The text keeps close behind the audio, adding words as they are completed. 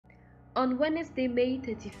On Wednesday, May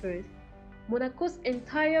 31st, Monaco's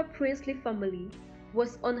entire princely family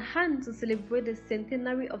was on hand to celebrate the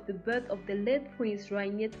centenary of the birth of the late Prince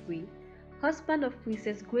Rainier III, husband of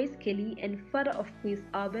Princess Grace Kelly and father of Prince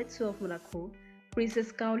Albert II of Monaco,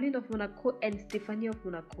 Princess Charlene of Monaco and Stephanie of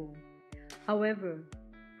Monaco. However,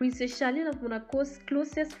 Princess Charlene of Monaco's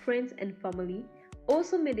closest friends and family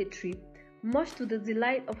also made a trip, much to the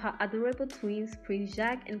delight of her adorable twins Prince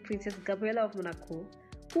Jacques and Princess Gabriella of Monaco,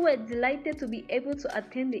 who were delighted to be able to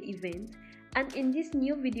attend the event, and in this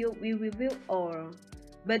new video we reveal all.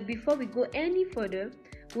 But before we go any further,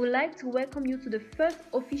 we would like to welcome you to the first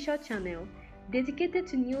official channel dedicated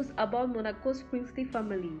to news about Monaco's princely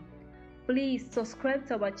family. Please subscribe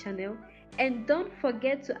to our channel and don't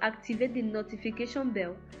forget to activate the notification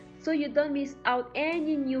bell so you don't miss out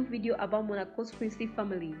any new video about Monaco's princely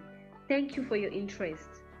family. Thank you for your interest.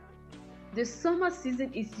 The summer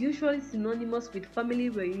season is usually synonymous with family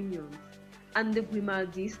reunions, and the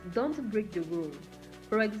Grimaldi's don't break the rule.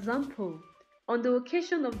 For example, on the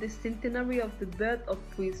occasion of the centenary of the birth of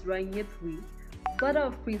Prince Rainier III, father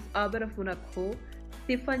of Prince Albert of Monaco,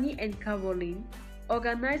 Stephanie and Caroline,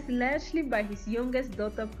 organized largely by his youngest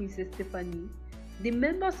daughter Princess Stephanie, the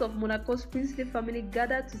members of Monaco's princely family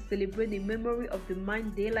gathered to celebrate the memory of the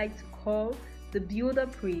man they like to call the Builder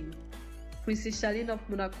Prince. Princess Charlene of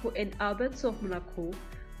Monaco and Albert II of Monaco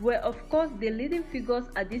were of course the leading figures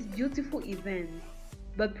at this beautiful event,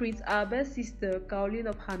 but Prince Albert's sister Caroline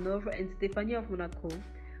of Hanover and Stephanie of Monaco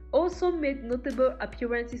also made notable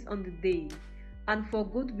appearances on the day, and for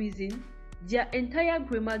good reason. Their entire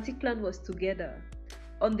Grimaldi clan was together.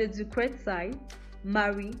 On the Ducret side,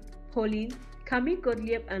 Marie, Pauline, Camille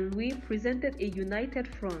Gottlieb and Louis presented a united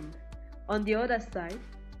front. On the other side,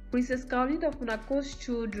 Princess Caroline of Monaco's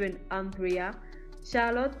children Andrea,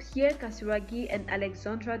 Charlotte, Pierre Casiraghi and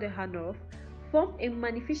Alexandra de Hanovre formed a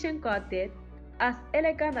magnificent quartet, as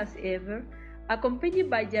elegant as ever, accompanied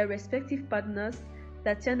by their respective partners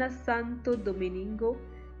Tatiana Santo Domingo,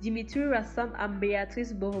 Dimitri Rassam and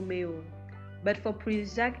Beatrice Borromeo. But for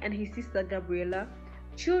Prince Jacques and his sister Gabriella,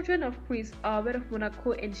 children of Prince Albert of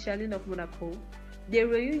Monaco and Charlene of Monaco, their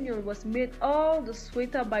reunion was made all the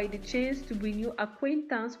sweeter by the chance to renew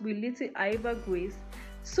acquaintance with little Ivor Grace,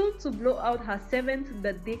 soon to blow out her 7th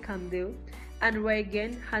birthday candle, and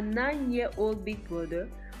Regan, her 9-year-old big brother,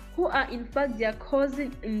 who are in fact their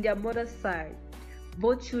cousin in their mother's side.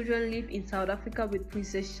 Both children live in South Africa with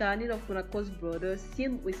Princess Charlene of Monaco's brother,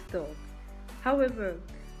 Siem Wisdom. However,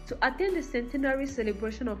 to attend the centenary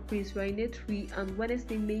celebration of Prince Rainier III on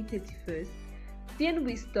Wednesday, May 31st, Siem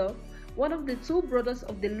Wisdom, one of the two brothers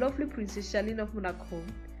of the lovely Princess Charlene of Monaco,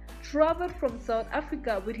 traveled from South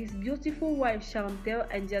Africa with his beautiful wife Chantal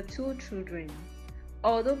and their 2 children.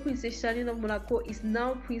 Although Princess Charlene of Monaco is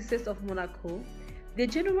now Princess of Monaco, the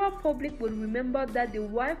general public will remember that the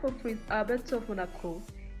wife of Prince Albert of Monaco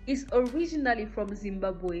is originally from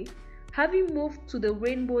Zimbabwe, having moved to the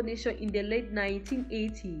Rainbow Nation in the late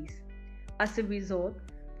 1980s. As a result,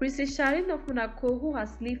 Princess Charlene of Monaco, who has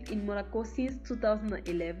lived in Monaco since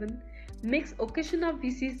 2011, makes occasional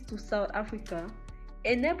visits to South Africa,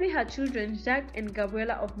 enabling her children Jacques and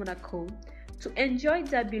Gabriella of Monaco to enjoy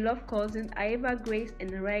their beloved cousin Ivor Grace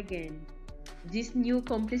and Regan. This new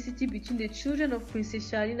complicity between the children of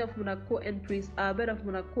Princess Charlene of Monaco and Prince Albert of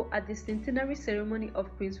Monaco at the centenary ceremony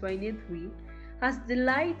of Prince Rainier III has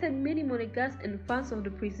delighted many Monegasques and fans of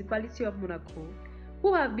the Principality of Monaco,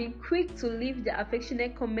 who have been quick to leave their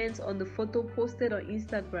affectionate comments on the photo posted on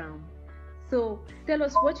Instagram. So, tell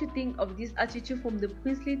us what you think of this attitude from the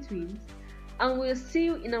princely twins, and we'll see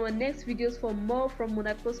you in our next videos for more from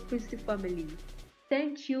Monaco's princely family.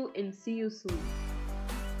 Thank you and see you soon.